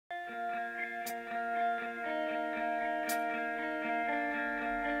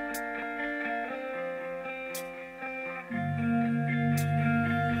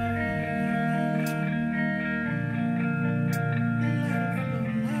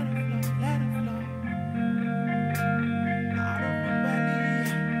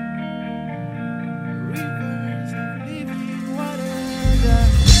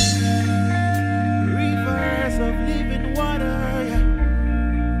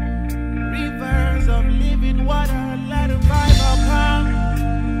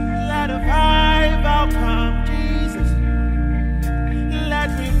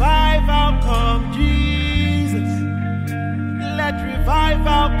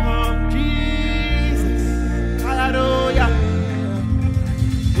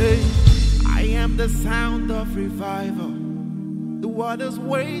the sound of revival. The world is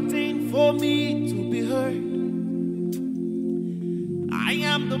waiting for me to be heard. I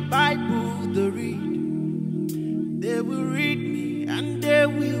am the Bible they read. They will read me and they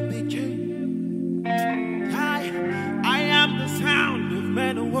will be changed. I am the sound of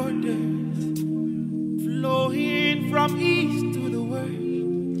many wonders, flowing from east to the west.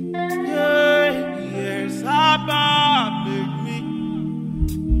 Yes, Abba made me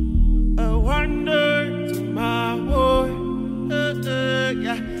a wonder to my world.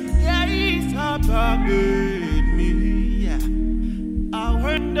 Yes, Abba made me a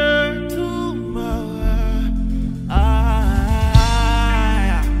wonder to my world.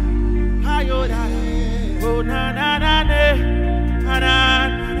 Oh na na na na na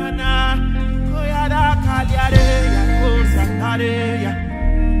na na. Oh ya da kaliare ya oh satare ya.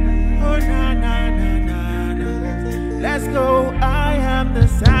 Oh na na na na na. Let's go. I am the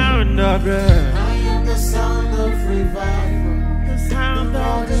sound of the. I am the sound of revival. The sound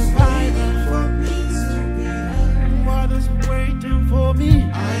of revival. For me to be heard. What is waiting for me?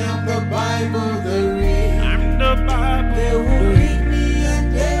 I am the Bible they read. I'm the Bible. They will read me and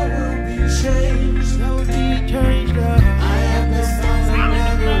they will be changed. They will be changed. I am the sound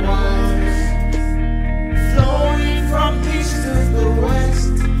of many waters, flowing from east to the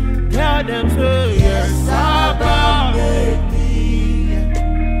west. Tell them to yes, Abba made me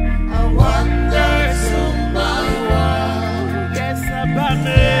a wonder to my world. yes, Abba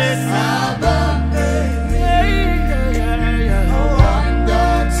made Abba made me a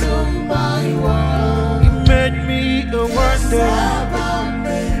wonder to my world. He made me a wonder. Abba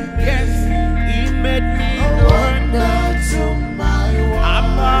made me Yes, He made me a a wonder. wonder to my world.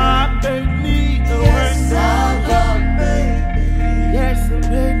 Abba made me a Yes, wonder. Abba made me Yes, He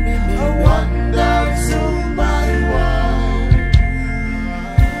made me a a wonder to my world.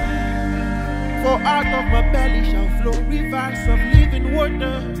 For out of my belly shall flow rivers of living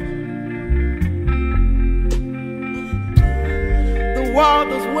water. The world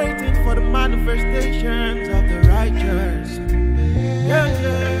is waiting for the manifestations of the righteous. Yeah,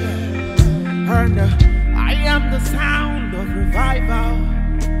 yeah. And I am the sound of revival.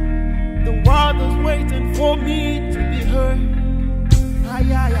 The world is waiting for me to be heard.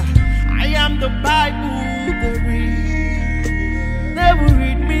 I am the Bible they read. They will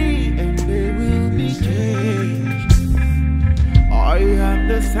read me and they will be changed. I am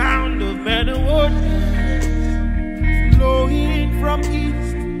the sound of many waters, flowing from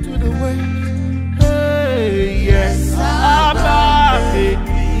east to the west. Hey, yes, Abba made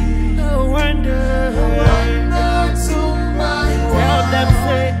me a wonder. To my world. Tell them,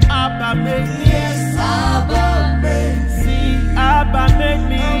 say, Abba made me. Yes, Abba made me See, Abba made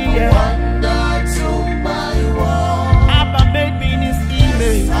me. a wonder to my world. Abba made me in His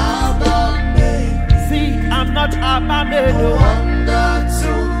image. Abba made me See, I'm not Abba made. a wonder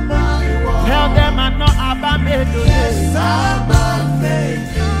to my world. Tell them I'm not Abba made. Yes, Abba made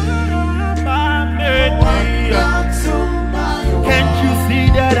me Abba made a me. wonder to my world. Can't you see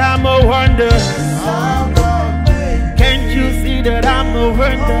that I'm a wonder? Abba made me Can't you see that I'm a a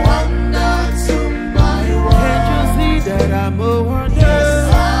wonder? wonder to my world. Can't you see that I'm a wonder?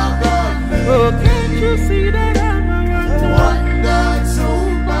 Abba made Oh, can't you see that I'm a a wonder? wonder to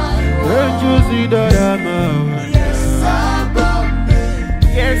my world. Can't you see that I'm a wonder? Yes, Abba made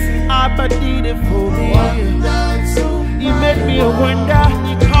me Yes, Abba did it for a me. wonder to He made me a wonder.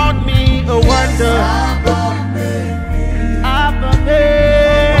 He called me a wonder. Abba made me Abba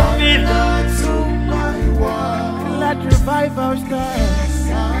made me. wonder to my world. Let revival start.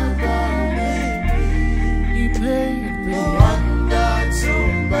 Abba made me He made me. wonder to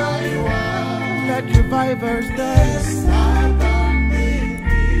my world. Let revival start. Abba made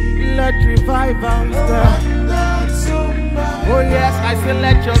me Let revival start. wonder to my Oh yes, I say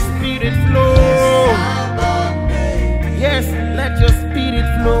let your spirit flow. Abba made me Yes, let your spirit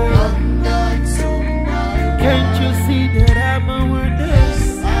flow. wonder to my Can't you see that I'm a wonder?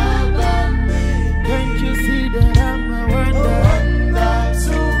 Abba made Can't you see that I'm a wonder? wonder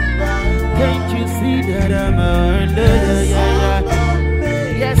to my Can't you see that I'm a wonder? Yeah.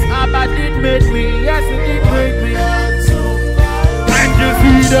 Yes, Abba did make me. Yes, He did make me. Can't you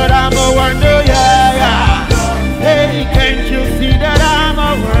see that I'm a wonder? Yeah. Hey, can't you see that I'm a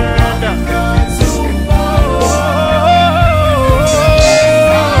wonder? Oh,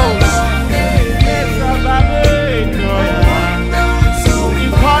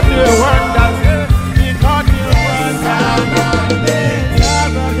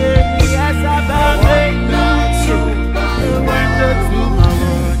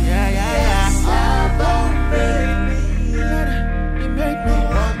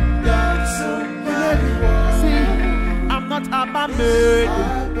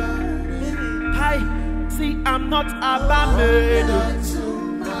 made.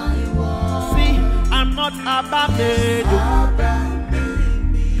 See, I'm not Abba made.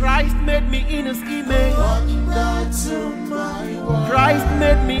 Christ made me in his image. Christ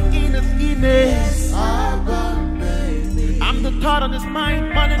made me in his image. I'm the thought on his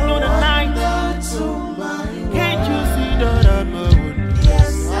mind, morning, noon, and night. Can't you see that I'm a wonder?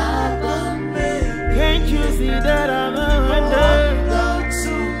 Can't you see that I'm a wonder?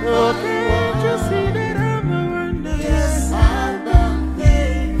 Oh, can't you see that I'm a wonder? Abba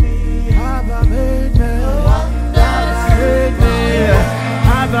made me. Abba made me.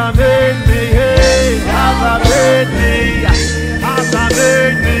 Abba made me. Abba made me. Abba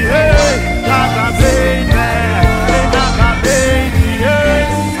made me. Abba made me. Abba made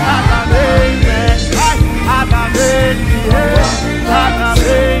me. Abba made me. Abba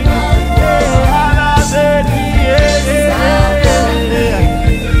made me. Abba made me.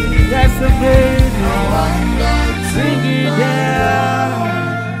 Yes, I made me. Sing it down.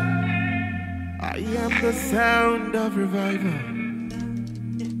 I am the sound of revival.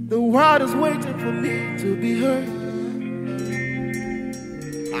 The world is waiting for me to be heard.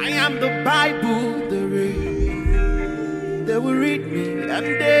 I am the Bible they read. They will read me and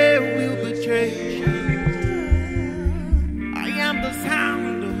they will be changed. I am the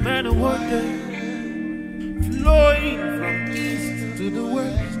sound of man and water, flowing from east to the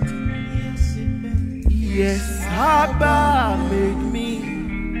west. Yes, Abba made me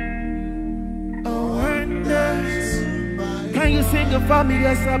a wonder. Can you sing it for me?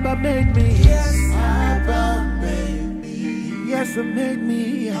 Yes, Abba made me. Yes, Abba made me. Yes, it made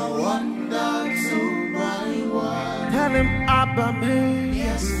me A wonder to my world. Tell him Abba made.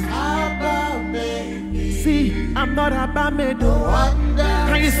 Yes, Abba made me. See, I'm not Abba made. Wonder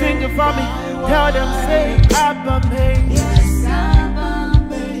Can you sing it for me? to my Tell them, say Abba made. Yes, Abba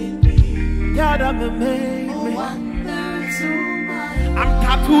made me. Tell them it made me. Wonder to my I'm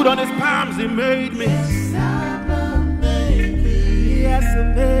tattooed on his palms, he made me. Yes, Abba made me. Yes, it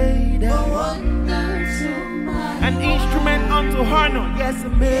made A us. wonder to my An instrument unto honor. Yes,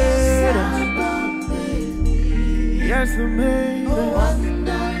 it made us. Abba made me. Yes, it made A us.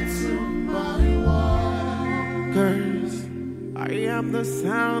 wonder to my world. 'Cause I am the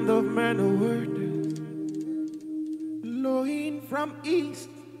sound of man of word, blowing from east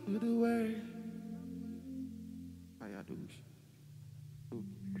to the west. I adore you.